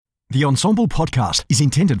The Ensemble podcast is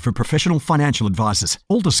intended for professional financial advisors.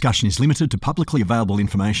 All discussion is limited to publicly available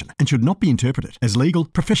information and should not be interpreted as legal,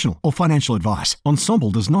 professional, or financial advice.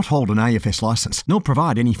 Ensemble does not hold an AFS license nor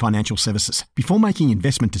provide any financial services. Before making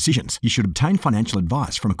investment decisions, you should obtain financial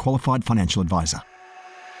advice from a qualified financial advisor.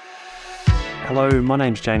 Hello, my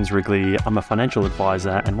name's James Wrigley. I'm a financial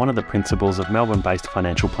advisor and one of the principals of Melbourne-based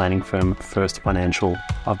financial planning firm First Financial.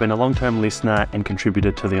 I've been a long-term listener and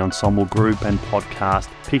contributor to the Ensemble group and podcast,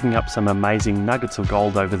 picking up some amazing nuggets of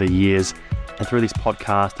gold over the years. And through this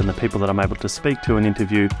podcast and the people that I'm able to speak to and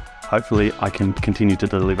interview, hopefully I can continue to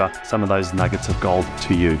deliver some of those nuggets of gold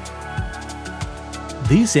to you.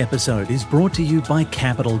 This episode is brought to you by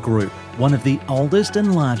Capital Group, one of the oldest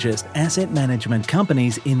and largest asset management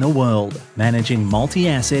companies in the world, managing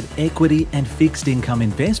multi-asset, equity and fixed income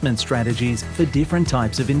investment strategies for different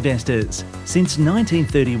types of investors. Since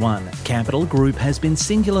 1931, Capital Group has been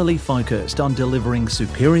singularly focused on delivering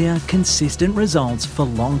superior, consistent results for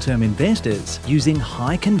long-term investors using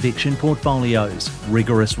high-conviction portfolios,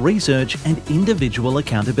 rigorous research and individual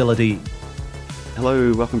accountability.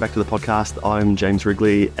 Hello, welcome back to the podcast. I'm James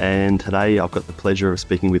Wrigley, and today I've got the pleasure of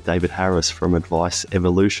speaking with David Harris from Advice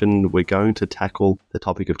Evolution. We're going to tackle the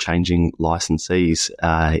topic of changing licensees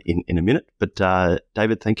in a minute. But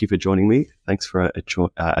David, thank you for joining me. Thanks for,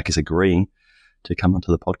 agreeing to come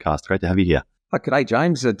onto the podcast. Great to have you here. G'day,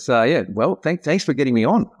 James. It's thanks for getting me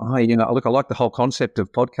on. I like the whole concept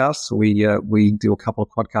of podcasts. We do a couple of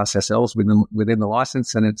podcasts ourselves within the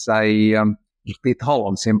license, and it's the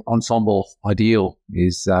whole ensemble ideal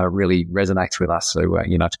is really resonates with us. So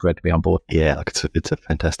it's great to be on board. Yeah, it's a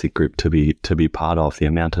fantastic group to be part of. The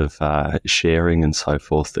amount of sharing and so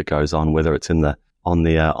forth that goes on, whether it's on the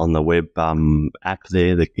web app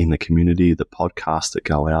there, in the community, the podcasts that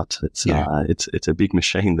go out. It's a big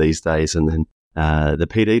machine these days. And then the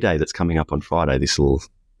PD day that's coming up on Friday. This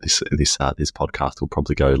podcast will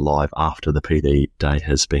probably go live after the PD day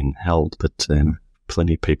has been held, but.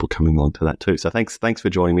 Plenty of people coming along to that too. So thanks for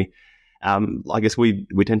joining me. I guess we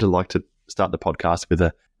tend to like to start the podcast with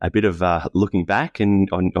a bit of looking back and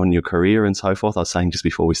on your career and so forth. I was saying just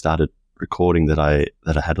before we started recording that I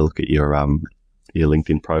had a look at your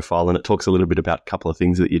LinkedIn profile, and it talks a little bit about a couple of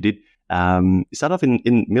things that you did. You started off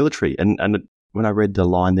in military, and when I read the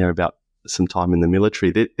line there about some time in the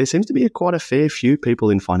military, there seems to be quite a fair few people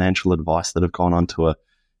in financial advice that have gone on to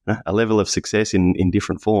a level of success in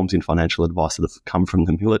different forms in financial advice that have come from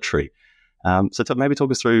the military. So maybe talk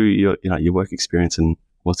us through your work experience and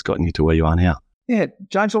what's gotten you to where you are now. Yeah,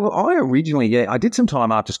 James, well, I originally, I did some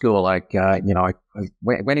time after school, I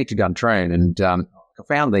went into gun train and I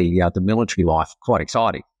found the military life quite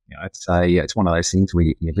exciting. It's one of those things where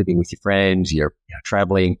you're living with your friends, you're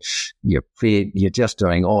traveling, you're fit, you're just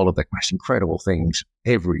doing all of the most incredible things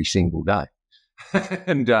every single day.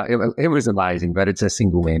 And it was amazing, but it's a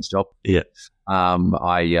single man's job. Yeah.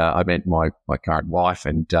 I met my current wife,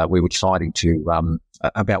 and we were deciding to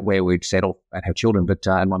about where we'd settle and have children. But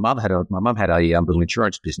and my mum had a little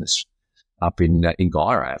insurance business up in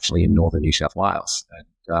Guyra, actually in northern New South Wales.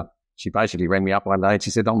 And she basically rang me up one day and she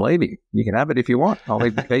said, "I'm leaving. You can have it if you want. I'll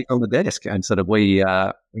leave the key on the desk." And sort of we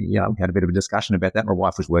had a bit of a discussion about that. My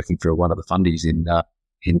wife was working for one of the fundies in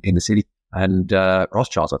the city, and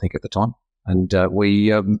Rothschilds, I think, at the time. And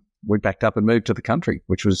we backed up and moved to the country,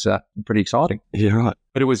 which was pretty exciting. Yeah, right.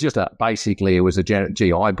 But it was just basically a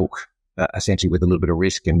GI book, essentially with a little bit of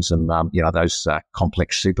risk and some, those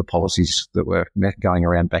complex super policies that were going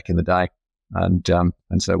around back in the day. And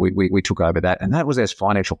so we took over that. And that was as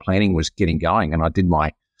financial planning was getting going. And I did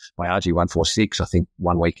my RG146, I think,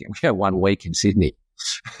 1 week in Sydney.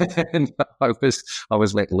 And I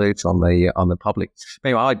was let loose on the public.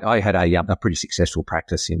 Anyway, I had a pretty successful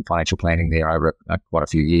practice in financial planning there over quite a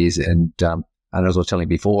few years. And as I was telling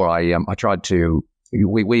you before, I tried to.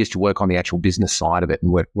 We used to work on the actual business side of it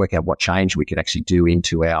and work out what change we could actually do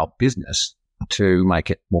into our business to make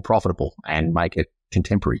it more profitable and make it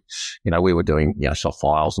contemporary. We were doing soft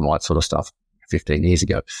files and all that sort of stuff 15 years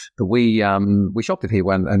ago. But we shopped it here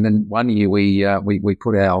and then one year we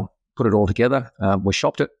put it all together. We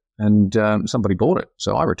shopped it and somebody bought it.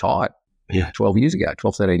 So I retired 13 years ago.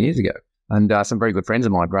 And some very good friends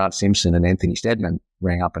of mine, Grant Simpson and Anthony Stedman,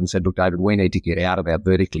 rang up and said, "Look, David, we need to get out of our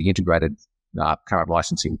vertically integrated current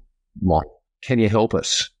licensing model. Can you help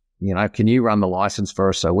us? Can you run the license for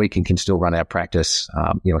us so we can still run our practice?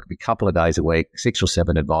 It could be a couple of days a week, 6 or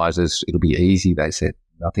 7 advisors. It'll be easy," they said.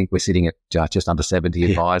 I think we're sitting at just under 70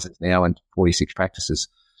 advisors now and 46 practices.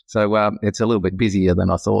 So it's a little bit busier than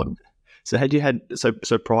I thought. So had you had so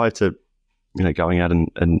prior to going out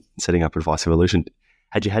and setting up Advice Evolution,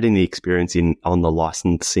 had you had any experience on the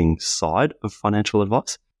licensing side of financial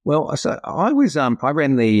advice? Well, so I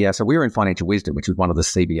ran so we were in Financial Wisdom, which was one of the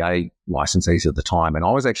CBA licensees at the time. And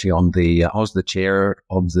I was actually I was the chair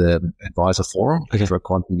of the advisor forum for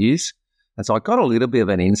quite a few years. And so I got a little bit of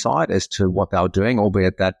an insight as to what they were doing,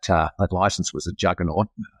 albeit that license was a juggernaut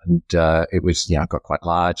and it was, got quite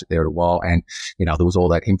large there a while. And, there was all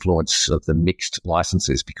that influence of the mixed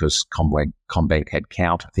licenses because CommBank had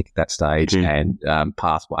Count, I think, at that stage, and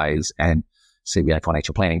Pathways and CBA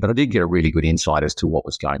Financial Planning. But I did get a really good insight as to what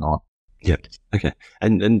was going on. Yeah. Okay.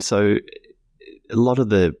 And so a lot of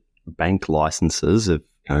the bank licenses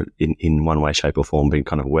have, in one way, shape or form been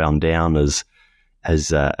kind of wound down as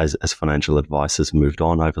financial advice has moved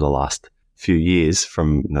on over the last few years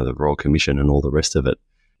from the Royal Commission and all the rest of it.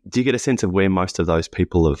 Do you get a sense of where most of those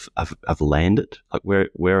people have landed? Like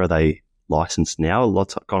where are they licensed now?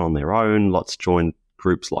 Lots have gone on their own. Lots joined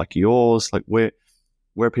groups like yours. Like where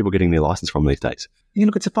are people getting their license from these days?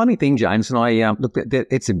 Look, it's a funny thing, James, and I look,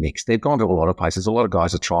 it's a mix. They've gone to a lot of places. A lot of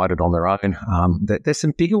guys have tried it on their own. There's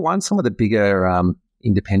some bigger ones. Some of the bigger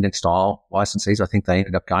independent style licensees, I think they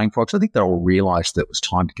ended up going for it because I think they all realised that it was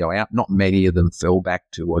time to go out. Not many of them fell back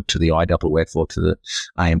to the IWF or to the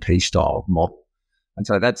AMP style model, and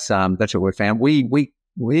so that's what we found.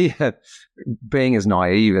 We being as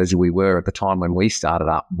naive as we were at the time when we started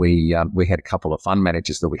up, we had a couple of fund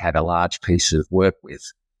managers that we had a large piece of work with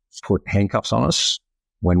put handcuffs on us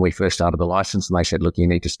when we first started the license, and they said, "Look, you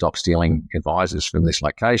need to stop stealing advisors from this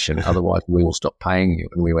location, otherwise we will stop paying you."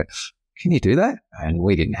 And we went, "Can you do that?" And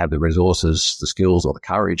we didn't have the resources, the skills, or the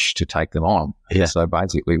courage to take them on. Yeah. So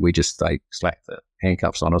basically, they slapped the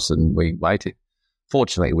handcuffs on us and we waited.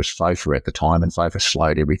 Fortunately, it was FOFA at the time, and FOFA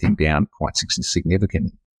slowed everything down quite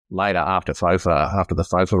significantly. Later, after the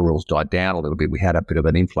FOFA rules died down a little bit, we had a bit of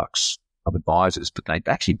an influx of advisors, but they'd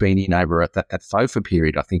actually been in over at that FOFA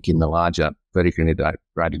period, I think, in the larger vertically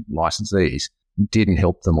integrated licensees, didn't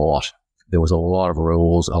help them a lot. There was a lot of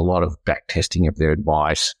rules, a lot of back testing of their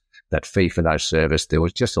advice, that fee for no service. There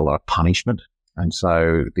was just a lot of punishment. And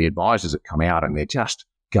so the advisors that come out and they're just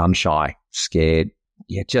gun shy, scared,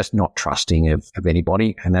 just not trusting of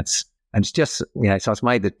anybody. And it's just, so it's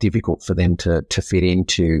made it difficult for them to fit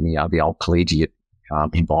into, the old collegiate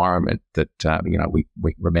environment that,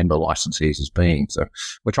 we remember licensees as being. So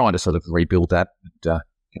we're trying to sort of rebuild that.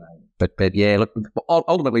 But yeah, look,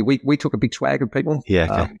 ultimately we took a big swag of people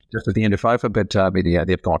just at the end of FOFA, but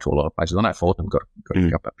they've gone to a lot of places. I know Fortnum got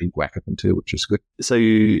a big whack at them too, which is good.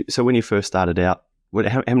 So when you first started out,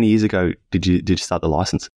 how many years ago did you start the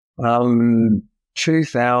license?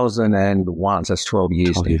 2001, so that's 12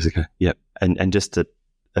 years. 12 years ago, yep. And just a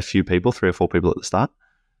few people, 3 or 4 people at the start?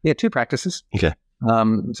 Yeah, 2 practices. Okay.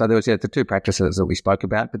 So there was the 2 practices that we spoke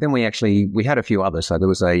about, but then we had a few others. So there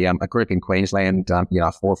was a group in Queensland, 4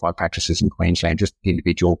 or 5 practices in Queensland, just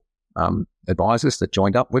individual advisors that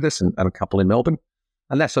joined up with us, and a couple in Melbourne,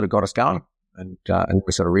 and that sort of got us going. And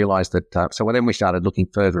we sort of realised that. So then we started looking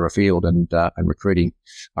further afield and recruiting.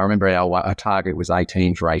 I remember our target was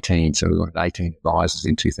 18 for 18, so we wanted 18 advisors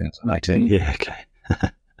in 2018. Yeah, okay.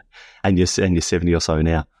 and you're 70 or so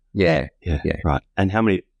now. Yeah, right. And how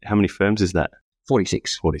many firms is that?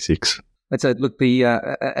 46. That's look,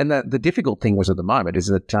 the difficult thing was at the moment is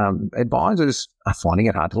that advisors are finding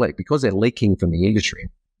it hard to leak because they're leaking from the industry.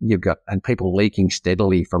 And people leaking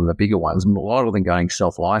steadily from the bigger ones, a lot of them going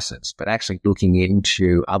self-licensed, but actually looking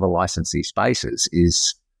into other licensee spaces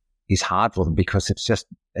is hard for them because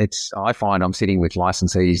I find I'm sitting with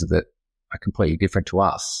licensees that are completely different to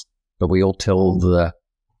us, but we all tell the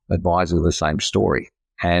advisor the same story.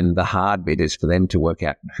 And the hard bit is for them to work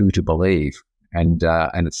out who to believe. And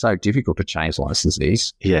it's so difficult to change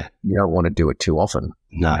licensees. Yeah. You don't want to do it too often.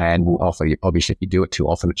 No. And obviously, if you do it too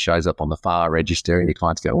often, it shows up on the FAR register and your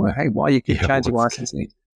clients go, well, hey, why you keep changing licensee?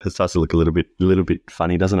 It starts to look a little bit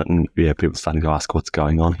funny, doesn't it? And people starting to ask what's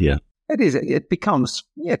going on here. It is. It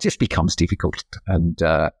just becomes difficult. And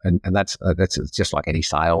that's just like any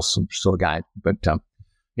sales sort of game. But,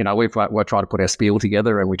 we're trying to put our spiel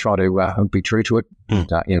together and we try to be true to it.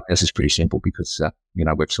 This is pretty simple because,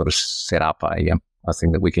 we've sort of set up a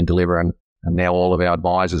thing that we can deliver and now all of our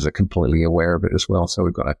advisors are completely aware of it as well. So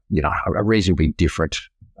we've got a reasonably different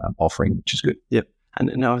offering, which is good. Yep.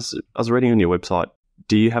 And now I was reading on your website,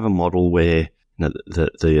 do you have a model where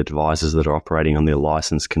the advisors that are operating on their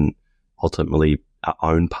license can ultimately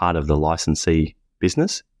own part of the licensee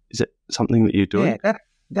business? Is it something that you're doing? Yeah,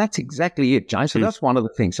 that's exactly it, James. So that's one of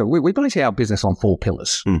the things. So we base our business on 4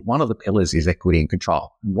 pillars. One of the pillars is equity and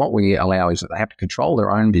control. What we allow is that they have to control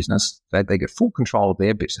their own business. They get full control of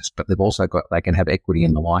their business, but they can have equity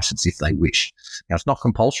in the license if they wish. Now, it's not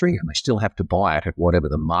compulsory and they still have to buy it at whatever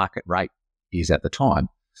the market rate is at the time.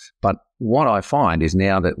 But what I find is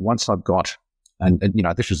now that once I've got, and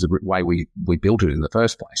this is the way we built it in the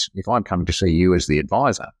first place. If I'm coming to see you as the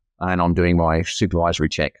advisor and I'm doing my supervisory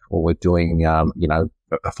check, or we're doing,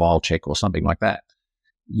 a file check or something like that,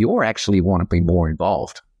 you actually want to be more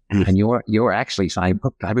involved. And you're actually saying,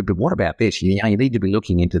 look, David, but what about this? You need to be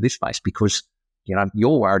looking into this space because,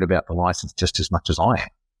 you're worried about the license just as much as I am,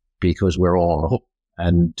 because we're all on the hook.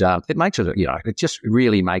 And it makes it, it just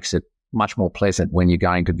really makes it much more pleasant when you're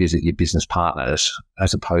going to visit your business partners,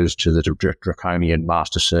 as opposed to the draconian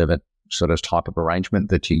master servant sort of type of arrangement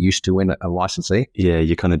that you're used to in a licensee. Yeah,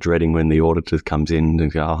 you're kind of dreading when the auditor comes in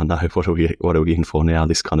and go, oh no, what are we in for now?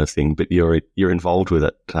 This kind of thing. But you're involved with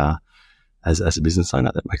it as a business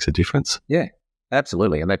owner. That makes a difference. Yeah,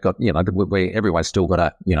 absolutely. And they've got, everyone's still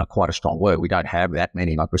got quite a strong work. We don't have that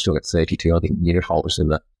many. Like, we've still got 32, I think, unit holders in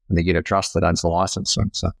the unit trust that owns the license.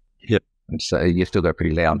 So yep. So you've still got a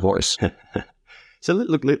pretty loud voice. So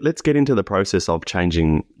look, let's get into the process of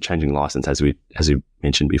changing license, as we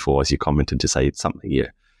mentioned before, as you commented, to say it's something you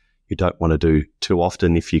don't want to do too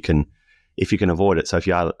often if you can avoid it. So if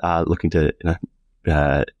you are looking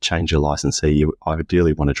to change your licensee, you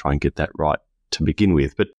ideally want to try and get that right to begin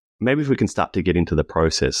with. But maybe if we can start to get into the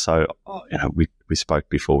process. So we spoke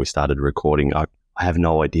before we started recording. I have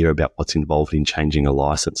no idea about what's involved in changing a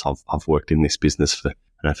license. I've worked in this business for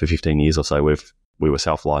 15 years or so. We were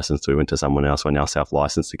self-licensed, we went to someone else, we're now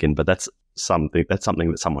self-licensed again, but that's something that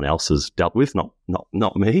someone else has dealt with, not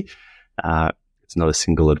me. It's not a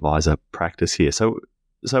single advisor practice here. So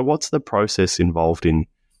what's the process involved in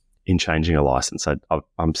changing a license?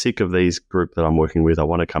 I'm sick of these group that I'm working with. I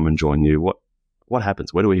want to come and join you. What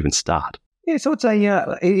happens? Where do we even start? Yeah, so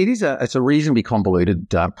it's a reasonably convoluted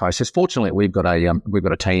process. Fortunately, we've got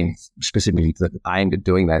a team specifically that aimed at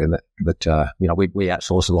doing that, and we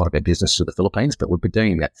outsource a lot of our business to the Philippines, but we've been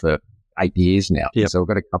doing that for 8 years now. Yep. So we've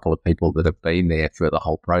got a couple of people that have been there for the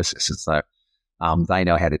whole process, and so they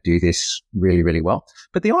know how to do this really, really well.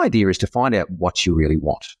 But the idea is to find out what you really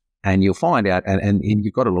want, and you'll find out, and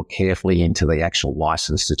you've got to look carefully into the actual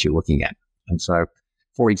license that you're looking at. And so,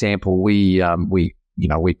 for example, we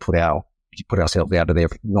put ourselves out of there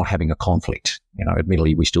not having a conflict.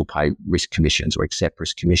 Admittedly, we still pay risk commissions or accept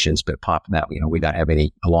risk commissions, but apart from that, we don't have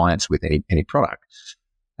any alliance with any product.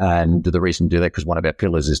 And the reason to do that, because one of our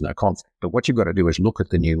pillars is no conflict. But what you've got to do is look at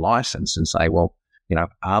the new license and say, well,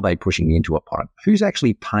 are they pushing into a product? Who's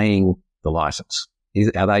actually paying the license?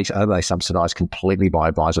 Are they subsidised completely by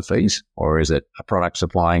advisor fees, or is it a product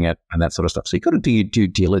supplying it and that sort of stuff? So you've got to do your due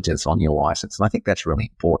diligence on your license, and I think that's really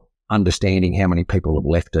important. Understanding how many people have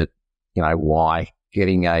left it. Why?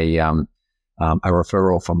 Getting a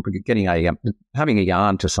referral from having a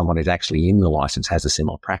yarn to someone who's actually in the license has a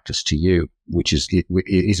similar practice to you, which is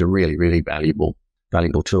a really, really valuable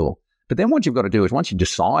tool. But then what you've got to do is, once you've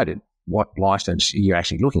decided what license you're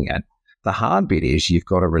actually looking at, the hard bit is you've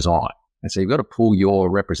got to resign. And so you've got to pull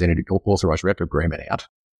your representative authorised rep agreement out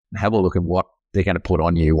and have a look at what they're going to put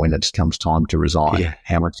on you when it comes time to resign,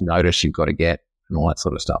 how much notice you've got to get, and all that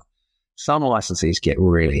sort of stuff. Some licensees get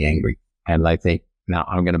really angry and they think, no,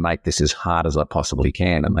 I'm going to make this as hard as I possibly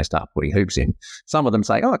can, and they start putting hoops in. Some of them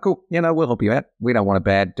say, oh, cool, we'll help you out. We don't want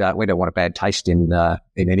a bad taste in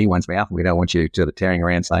anyone's mouth. We don't want you sort of tearing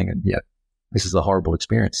around saying, this is a horrible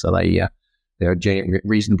experience. So they're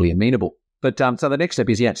reasonably amenable. But so the next step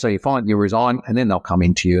is, so you resign, and then they'll come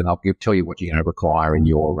into you and they'll tell you what you're going to require in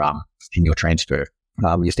your transfer,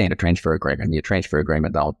 your standard transfer agreement. In your transfer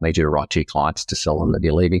agreement, they'll need you to write to your clients to sell them that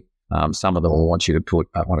you're leaving. Some of them will want you to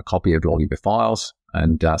want a copy of all your files,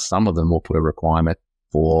 and some of them will put a requirement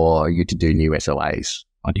for you to do new SLAs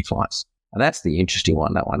on your clients. And that's the interesting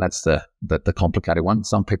one, that one. That's the complicated one.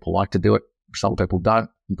 Some people like to do it, some people don't,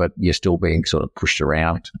 but you're still being sort of pushed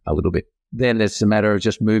around a little bit. Then there's a matter of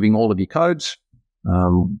just moving all of your codes,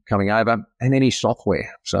 coming over, and any software.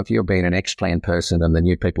 So if you're being an Xplan person and the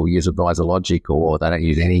new people use AdvisorLogic or they don't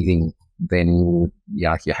use anything, then you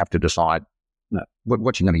have to decide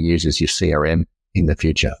what you're going to use is your CRM in the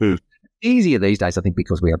future. Easier these days, I think,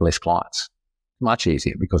 because we have less clients. Much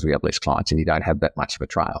easier because we have less clients and you don't have that much of a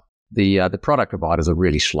trail. The product providers are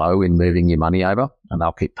really slow in moving your money over, and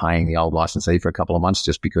they'll keep paying the old licensee for a couple of months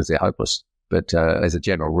just because they're hopeless. But as a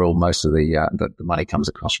general rule, most of the money comes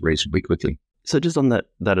across reasonably quickly. So just on that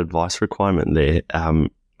advice requirement there,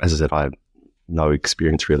 as I said, I have no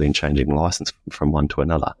experience really in changing license from one to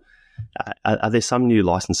another. Are there some new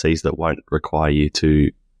licensees that won't require you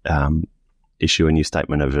to issue a new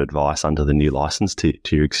statement of advice under the new license to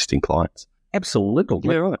your existing clients?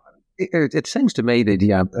 Absolutely. Yeah, right. it seems to me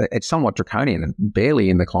that it's somewhat draconian and barely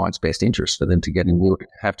in the client's best interest for them to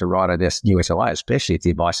have to write a new SLA, especially if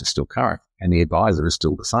the advice is still current and the advisor is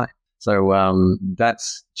still the same. So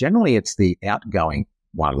that's generally it's the outgoing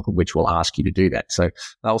one which will ask you to do that. So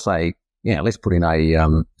they'll say, let's put in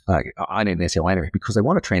I need an SLA because they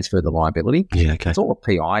want to transfer the liability. Yeah, okay. It's all a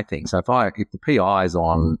PI thing. So if the PI is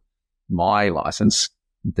on my license,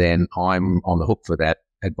 then I'm on the hook for that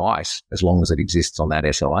advice as long as it exists on that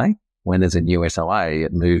SLA. When there's a new SLA,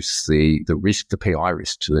 it moves the PI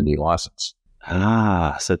risk to the new license.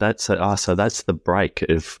 So that's the break.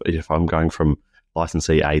 If I'm going from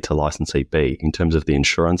licensee A to licensee B, in terms of the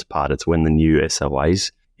insurance part, it's when the new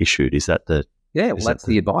SLA's issued. Is that the? Yeah, well, that's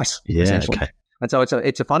the advice. Yeah, okay. And so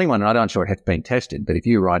it's a funny one, and I'm not sure it has been tested. But if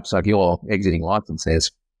your exiting license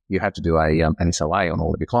says you have to do an SLA on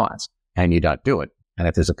all of your clients, and you don't do it, and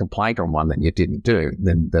if there's a complaint on one that you didn't do,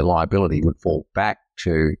 then the liability would fall back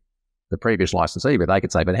to the previous licensee. But they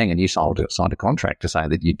could say, but hang on, you signed a contract to say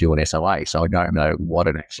that you do an SLA, so I don't know what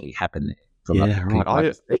had actually happened there. Yeah,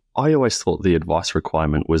 right. I always thought the advice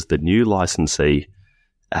requirement was the new licensee,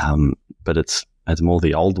 but it's more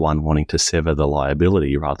the old one wanting to sever the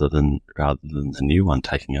liability rather than the new one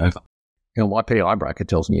taking over. My PI broker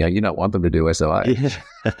tells me, you don't want them to do SLA.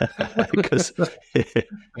 Yeah, because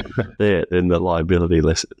then the liability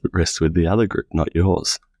rests with the other group, not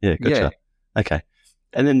yours. Yeah, gotcha. Yeah. Okay.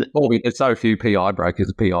 And then there's so few PI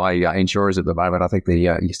brokers, PI insurers at the moment. I think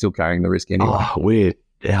you're still carrying the risk anyway. Oh, weird.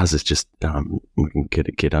 Ours is just we can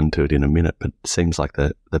get onto it in a minute, but it seems like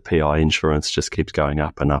the PI insurance just keeps going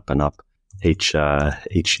up and up and up each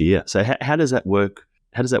year. So how does that work?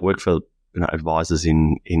 How does that work for advisors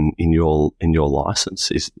in your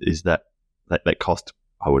license? Is that cost,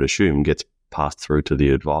 I would assume, gets passed through to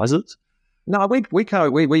the advisors? No, we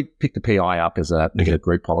pick the PI up as a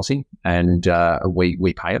group policy, and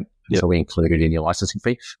we pay it. Yep. So we include it in your licensing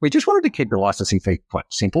fee. We just wanted to keep the licensing fee quite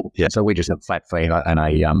simple. Yep. So we just have a flat fee and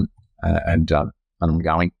an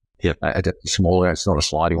ongoing. Yep. Smaller. It's not a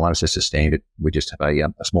sliding one. It's just a standard. We just have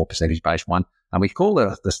a small percentage-based one. And we call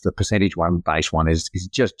the percentage base one is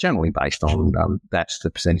just generally based on that's the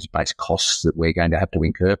percentage-based costs that we're going to have to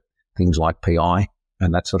incur, things like PI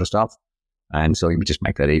and that sort of stuff. And so we just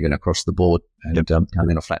make that even across the board and come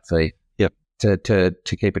in a flat fee. Yep. To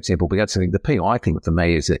keep it simple. But that's the PI thing for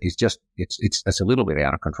me is it's a little bit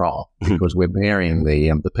out of control because we're bearing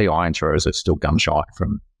the PI insurers are still gun shy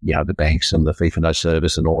from the banks and the fee for no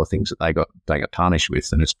service and all the things that they got tarnished with,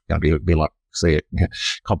 and it's going to be like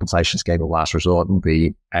compensation scheme of last resort and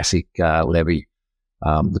the ASIC levy,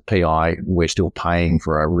 the PI we're still paying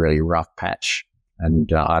for a really rough patch.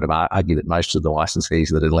 And I'd argue that most of the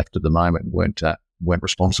licensees that are left at the moment weren't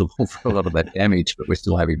responsible for a lot of that damage, but we're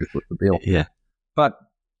still having to foot the bill. Yeah. But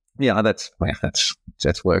that's work. That's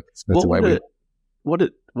the way we.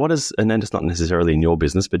 What is, and then it's not necessarily in your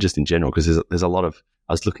business, but just in general, because there's a lot of,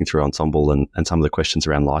 I was looking through Ensemble and some of the questions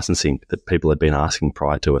around licensing that people had been asking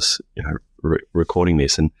prior to us, recording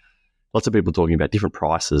this, and lots of people talking about different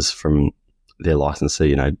prices from their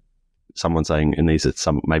licensee. Someone saying, and these are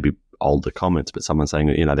some maybe older comments, but someone saying,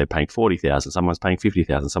 they're paying $40,000, someone's paying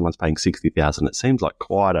 $50,000, someone's paying $60,000. It seems like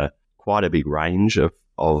quite a big range of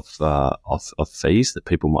fees that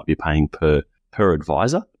people might be paying per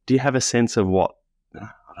advisor. Do you have a sense of what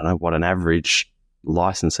an average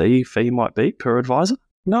licensee fee might be per advisor?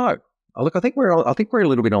 No. Look, I think we're a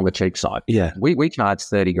little bit on the cheap side. Yeah. We charge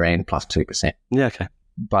 $30,000 plus 2%. Yeah. Okay.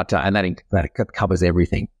 But and that covers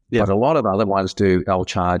everything. Yeah. But a lot of other ones they'll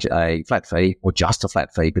charge a flat fee or just a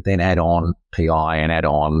flat fee, but then add on PI and add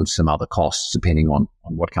on some other costs depending on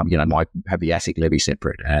what company, might have the ASIC levy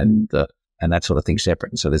separate and that sort of thing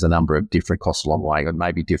separate. And so there's a number of different costs along the way and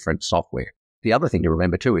maybe different software. The other thing to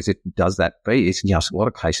remember too is that fee is, a lot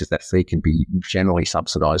of cases that fee can be generally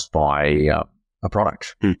subsidized by a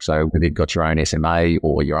product. So whether you've got your own SMA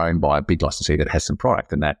or you're owned by a big licensee that has some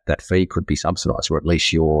product, and that fee could be subsidized, or at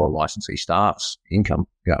least your licensee staff's income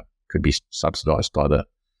could be subsidized by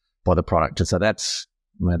the product. And so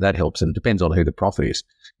that helps, and it depends on who the profit is.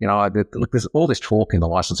 Look, there's all this talk in the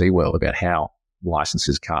licensee world about how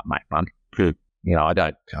licenses can't make money. I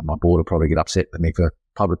don't. My board will probably get upset with me for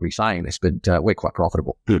publicly saying this, but we're quite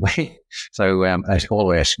profitable. So as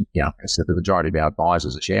always, so the majority of our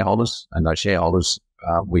advisors are shareholders, and those shareholders,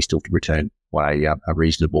 we still return a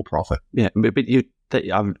reasonable profit. Yeah, but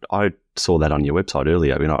I saw that on your website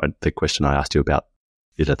earlier. The question I asked you about,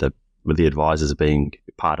 the advisors being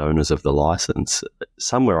part owners of the license.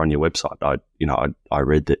 Somewhere on your website, I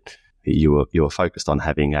read that you were focused on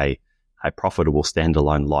having a profitable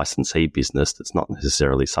standalone licensee business that's not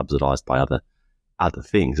necessarily subsidised by other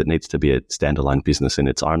things. It needs to be a standalone business in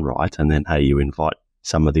its own right. And then, hey, you invite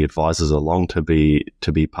some of the advisors along to be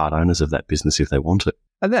part owners of that business if they want it.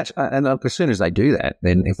 And as soon as they do that,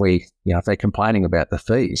 then if they're complaining about the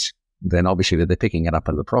fees, then obviously they're picking it up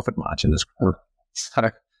in the profit margin as well.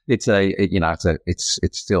 So it's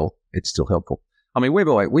still helpful. I mean,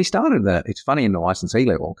 we started it's funny in the licensee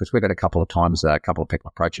level because we've had a couple of times a couple of people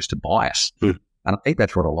approach us to buy us. And I think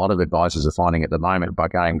that's what a lot of advisors are finding at the moment by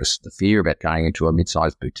going to the fear about going into a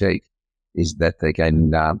mid-sized boutique is that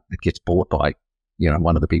it gets bought by,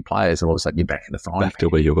 one of the big players, and all of a sudden you're back in the fire. Back to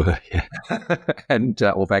where you were,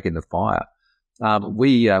 yeah. or back in the fire.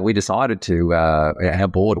 We decided to, our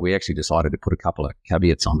board, we actually decided to put a couple of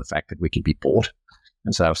caveats on the fact that we can be bought.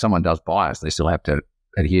 And so if someone does buy us, they still have to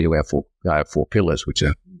adhere to our four pillars, which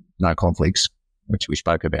are no conflicts, which we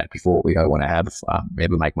spoke about before. We don't want to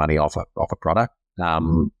ever make money off a product.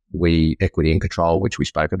 We equity and control, which we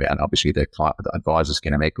spoke about. Obviously, the advisors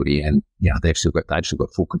can have equity, and they've still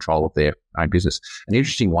got full control of their own business. An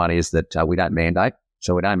interesting one is that we don't mandate,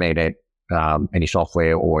 so we don't mandate any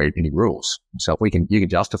software or any rules. So if you can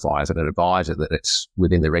justify as an advisor that it's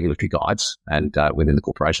within the regulatory guides and within the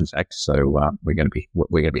Corporations Act. So we're going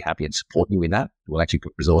to be happy and support you in that. We'll actually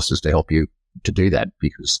put resources to help you to do that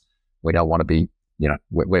because we don't want to be,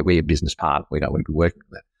 we're a business partner. We don't want to be working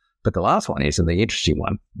with that. But the last one is, and the interesting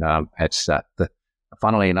one,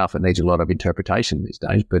 funnily enough, it needs a lot of interpretation these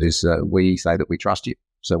days, but we say that we trust you.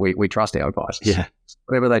 So we trust our advisors. Yeah.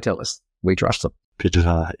 Whatever they tell us, we trust them.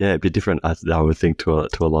 A bit different, I would think, to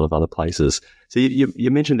a lot of other places. So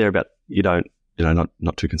you mentioned there about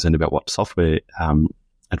not too concerned about what software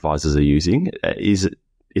advisors are using. Is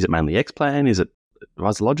it mainly Xplan? Is it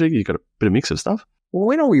AdvisorLogic? You've got a bit of mix of stuff. Well,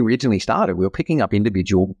 when we originally started, we were picking up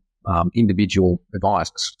individual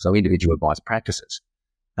advisors, so individual advisor practices.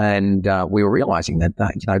 And we were realizing that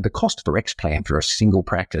the cost for Xplan for a single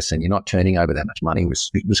practice, and you're not turning over that much money,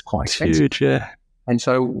 was quite expensive. Huge, yeah. And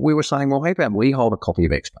so we were saying, well, how about we hold a copy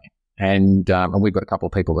of Xplan, and we've got a couple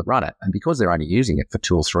of people that run it, and because they're only using it for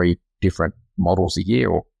 2 or 3 different models a year,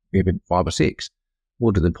 or even 5 or 6,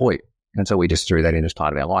 we'll deploy it. And so we just threw that in as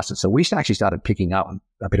part of our license. So we actually started picking up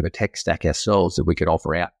a bit of a tech stack ourselves that we could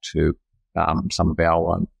offer out to some of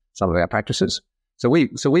our practices. So we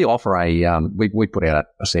offer we put out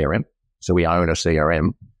a CRM. So we own a CRM,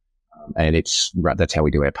 and that's how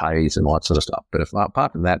we do our pays and all that sort of stuff. But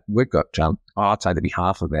apart from that, we've got I'd say that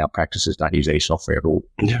half of our practices don't use any software at all.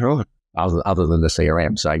 Yeah, right. Other than the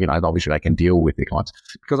CRM. So obviously they can deal with their clients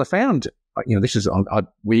because I found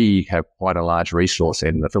we have quite a large resource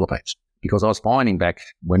in the Philippines because I was finding back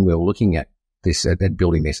when we were looking at this and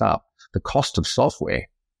building this up, the cost of software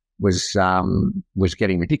was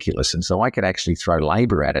getting ridiculous, and so I could actually throw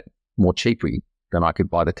labour at it more cheaply than I could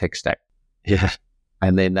buy the tech stack. Yeah,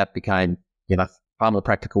 and then that became far more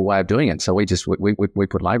practical way of doing it. So we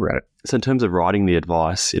put labour at it. So in terms of writing the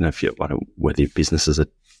advice, whether your businesses are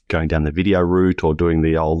going down the video route or doing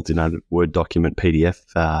the old Word document PDF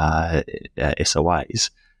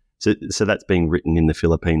SOAs, so that's being written in the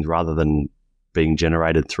Philippines rather than being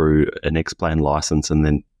generated through an Xplan license and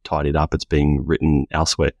then tidied up. It's being written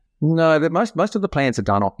elsewhere. No, most of the plans are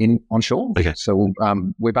done onshore. Okay. So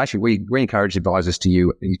we encourage advisors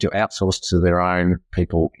to outsource to their own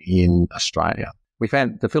people in Australia. We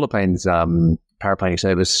found the Philippines paraplanning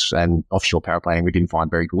service and offshore paraplanning we didn't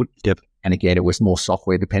find very good. Yep. And again, it was more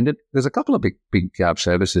software dependent. There's a couple of big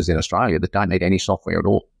services in Australia that don't need any software at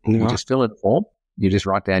all. You just fill in a form. You just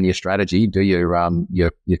write down your strategy, do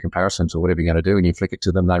your comparisons or whatever you're going to do, and you flick it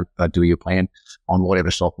to them. They do your plan on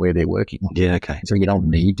whatever software they're working on. Yeah, okay. So you don't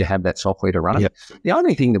need to have that software to run it. Yep. The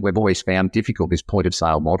only thing that we've always found difficult is point of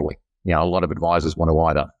sale modeling. A lot of advisors want to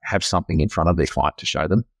either have something in front of their client to show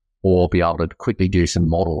them or be able to quickly do some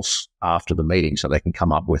models after the meeting so they can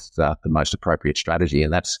come up with the most appropriate strategy.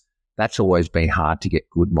 And that's always been hard to get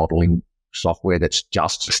good modeling software that's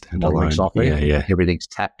just modeling software. Yeah. Everything's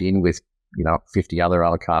tapped in with 50 other a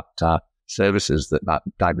la carte services that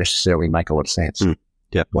don't necessarily make a lot of sense.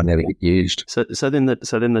 Yeah, when they get used. So then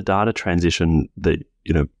the data transition that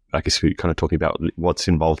I guess we're kind of talking about what's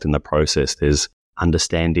involved in the process. There's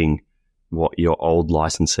understanding what your old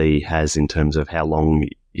licensee has in terms of how long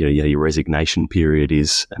your resignation period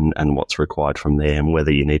is and what's required from there, and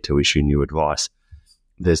whether you need to issue new advice.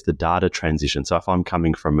 There's the data transition. So if I'm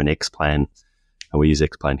coming from an Xplan, and we use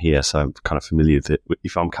Xplan here, so I'm kind of familiar with it.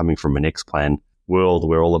 If I'm coming from an Xplan world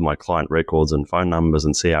where all of my client records and phone numbers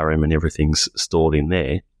and CRM and everything's stored in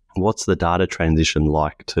there, what's the data transition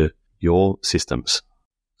like to your systems?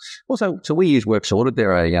 Well, so we use WorkSorted.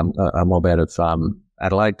 They're a mob out of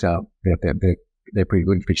Adelaide. They're pretty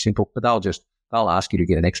good, pretty simple, but they'll they'll ask you to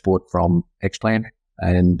get an export from Xplan,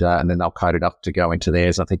 and then they'll code it up to go into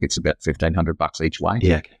theirs. I think it's about $1,500 each way.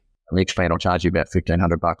 Yeah. And the Xplan will charge you about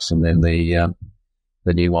 $1,500, and then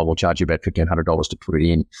the new one will charge you about $1,500 to put it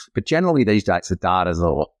in. But generally these days, the data's a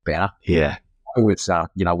lot better. Yeah. It's,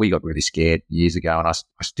 we got really scared years ago, and I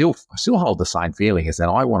still hold the same feeling, is that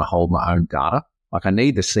I want to hold my own data. Like, I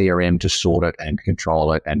need the CRM to sort it and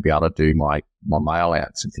control it and be able to do my mail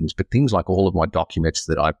outs and things. But things like all of my documents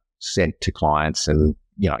that I sent to clients and,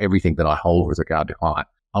 everything that I hold with regard to client,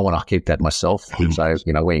 I want to keep that myself. So,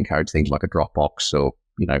 we encourage things like a Dropbox or,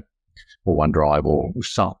 or OneDrive or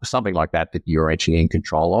something like that you're actually in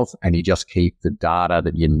control of, and you just keep the data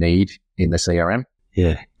that you need in the CRM.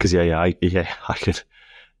 Yeah, because I could.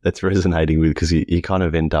 That's resonating with, because you kind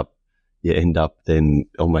of end up then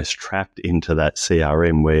almost trapped into that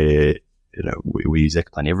CRM where we use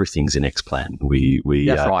Xplan. Everything's in Xplan.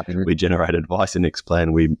 That's right. We generate advice in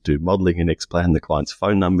Xplan. We do modelling in Xplan. The client's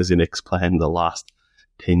phone numbers in Xplan. The last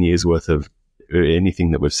 10 years worth of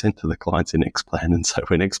anything that we've sent to the clients in Xplan. And so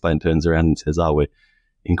when Xplan turns around and says, "Oh, we're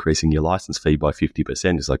increasing your license fee by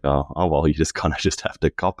 50%," it's like, oh well, you just kind of just have to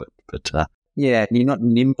cop it. But yeah, you're not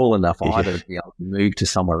nimble enough either to be able to move to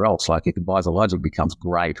somewhere else. Like if AdvisorLogic becomes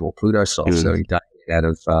great, or Plutosoft, so out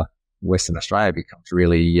of Western Australia becomes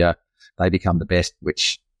really, they become the best,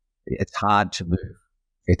 which it's hard to move.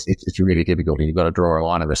 It's really difficult. And you've got to draw a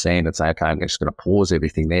line in the sand and say, okay, I'm just going to pause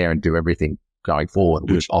everything there and do everything going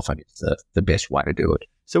forward, which often is the best way to do it.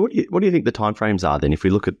 So what do you think the timeframes are then? If we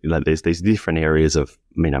look at, there's these different areas of,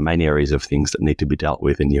 main areas of things that need to be dealt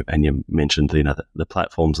with, and you mentioned, the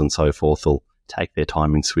platforms and so forth will take their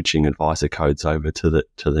time in switching advisor codes over to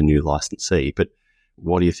the new licensee. But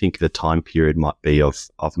what do you think the time period might be of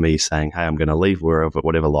me saying, hey, I'm going to leave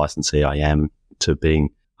whatever licensee I am, to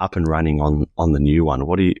being up and running on the new one?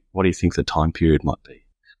 What do you think the time period might be?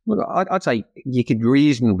 Look, I'd say you could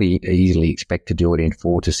reasonably easily expect to do it in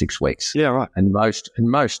 4 to 6 weeks. Yeah, right. And most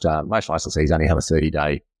licensees only have a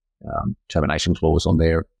 30-day termination clause on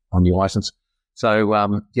your license.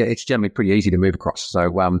 So it's generally pretty easy to move across.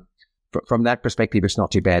 So from that perspective, it's not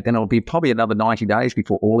too bad. Then it'll be probably another 90 days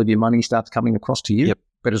before all of your money starts coming across to you. Yep.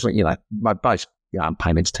 But it's both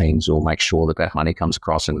payments teams will make sure that money comes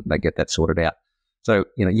across and they get that sorted out. So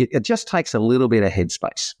it just takes a little bit of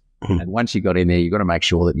headspace. And once you got in there, you've got to make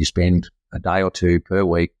sure that you spend a day or two per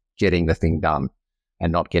week getting the thing done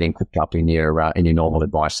and not getting cooked up in your normal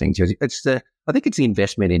advice things. I think it's the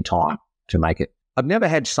investment in time to make it. I've never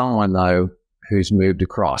had someone, though, who's moved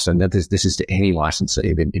across, and this is to any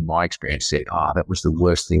licensee in my experience, said, that was the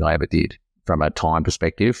worst thing I ever did from a time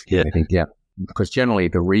perspective. Yeah. I think, because generally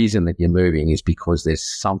the reason that you're moving is because there's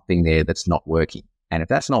something there that's not working. And if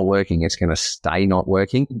that's not working, it's going to stay not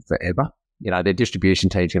working forever. Their distribution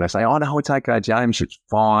team's going to say, "Oh no, it's okay, James. It's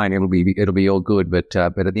fine. It'll be all good." But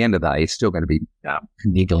at the end of the day, it's still going to be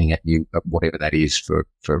niggling at you, whatever that is, for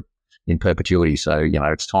in perpetuity. So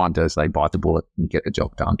it's time to say bite the bullet and get the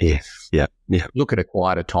job done. Yeah. Look at a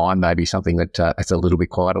quieter time, maybe something that it's a little bit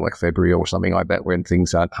quieter, like February or something like that, when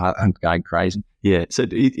things aren't going crazy. Yeah. So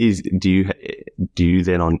do you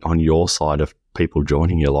then on your side of people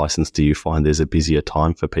joining your license, do you find there's a busier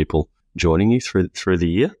time for people joining you through the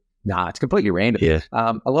year? No, it's completely random. Yeah.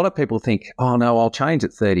 A lot of people think, oh, no, I'll change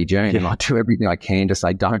at 30 June and I do everything I can to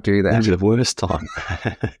say, don't do that. That's the worst time.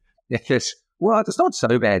 Yes. Well, it's not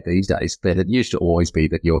so bad these days, but it used to always be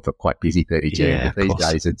that you're quite busy 30 June. Yeah, but these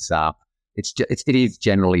days, it is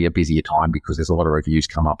generally a busier time because there's a lot of reviews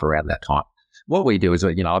come up around that time. What we do is,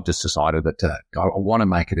 I've just decided that I want to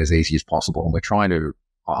make it as easy as possible. And we're trying to,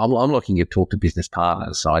 I'm looking at talk to business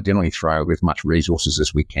partners. So I generally throw with much resources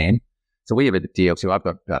as we can. So we have a deal. So I've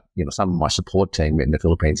got, some of my support team in the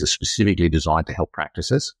Philippines is specifically designed to help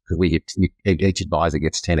practices, because each advisor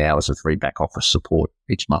gets 10 hours of free back office support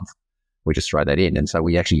each month. We just throw that in. And so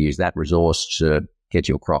we actually use that resource to get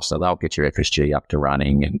you across. So they'll get your FSG up to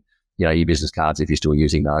running and, your business cards, if you're still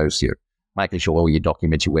using those, you're making sure all your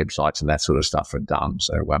documents, your websites and that sort of stuff are done.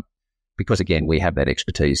 So, because again, we have that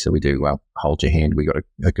expertise. So we do, hold your hand. We got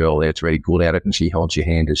a girl there that's really good at it and she holds your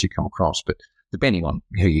hand as you come across. But depending on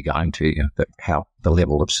who you're going to, how the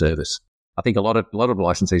level of service. I think a lot of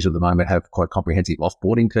licensees at the moment have quite comprehensive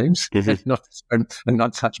offboarding teams, and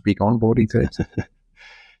not such big onboarding teams.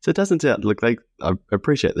 So it doesn't sound, I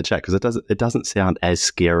appreciate the chat, because it doesn't sound as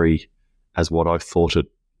scary as what I thought it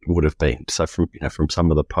would have been. So from some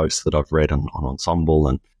of the posts that I've read on Ensemble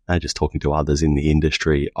and just talking to others in the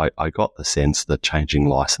industry, I got the sense that changing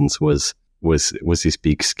license was this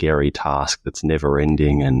big scary task that's never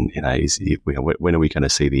ending, and when are we going to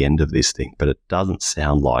see the end of this thing? But it doesn't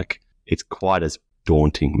sound like it's quite as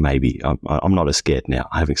daunting, maybe. I'm not as scared now,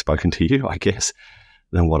 having spoken to you, I guess,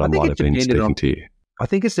 than what I might have been speaking to you. I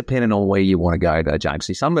think it's dependent on where you want to go, though, James.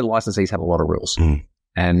 See, some of the licensees have a lot of rules.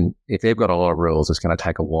 And if they've got a lot of rules, it's going to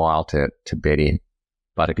take a while to bed in.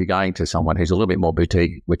 But if you're going to someone who's a little bit more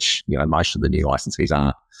boutique, which, most of the new licensees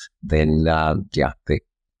are, then, they're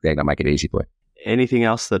going to make it easy for you. Anything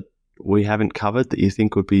else that we haven't covered that you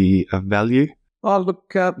think would be of value? Oh,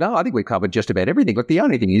 look, no, I think we've covered just about everything. Look, the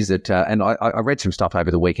only thing is that, and I read some stuff over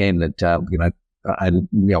the weekend that,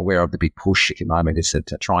 where the big push at the moment is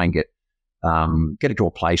to try and get it to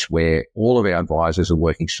a place where all of our advisors are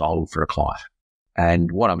working solely for a client.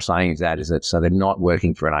 And what I'm saying is that so they're not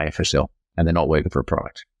working for an AFSL and they're not working for a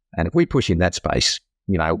product. And if we push in that space,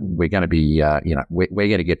 we're going to be, we're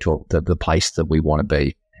going to get to the place that we want to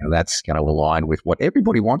be. That's going to align with what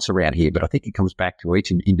everybody wants around here. But I think it comes back to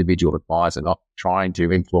each individual advisor not trying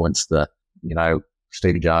to influence the,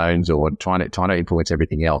 Steve Jones or trying to influence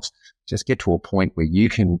everything else. Just get to a point where you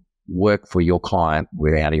can work for your client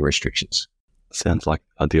without any restrictions. Sounds like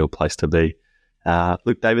an ideal place to be.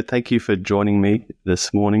 Look, David, thank you for joining me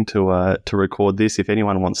this morning to record this. If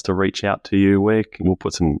anyone wants to reach out to you, we'll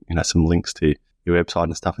put some links to your website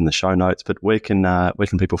and stuff in the show notes. But where can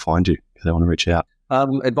people find you if they want to reach out?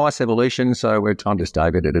 Advice Evolution. So I'm just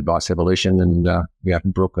David at Advice Evolution, and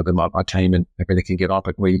Brooke with my team and everything can get up.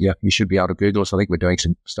 But you should be able to Google us. I think we're doing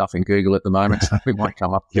some stuff in Google at the moment, so we might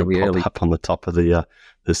come up really early. Up on the top of the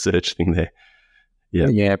search thing there.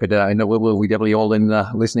 Yeah, but we definitely all in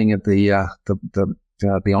listening at the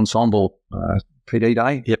Ensemble PD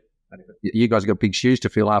Day. Yep. You guys got big shoes to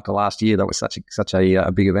fill after last year. That was such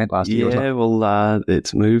a big event last year. Yeah, well,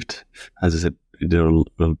 it's moved. As I said,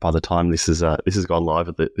 by the time this has gone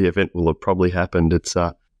live, the event will have probably happened. It's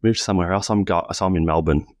moved somewhere else. I'm in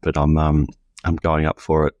Melbourne, but I'm going up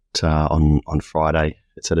for it on Friday.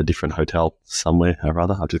 It's at a different hotel somewhere or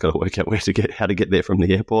other. I've just got to work out how to get there from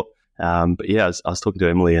the airport. But yeah, I was talking to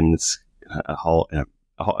Emily, and it's an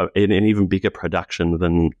even bigger production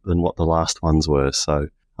than what the last ones were. So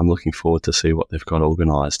I'm looking forward to see what they've got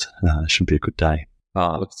organised. Should be a good day.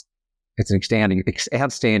 It's an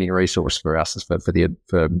outstanding resource for us for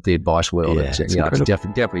the advice world. Yeah, it's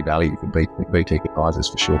definitely value for boutique advisors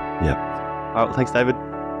for sure. Yeah. All right, well, thanks, David.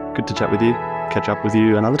 Good to chat with you. Catch up with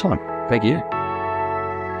you another time. Thank you.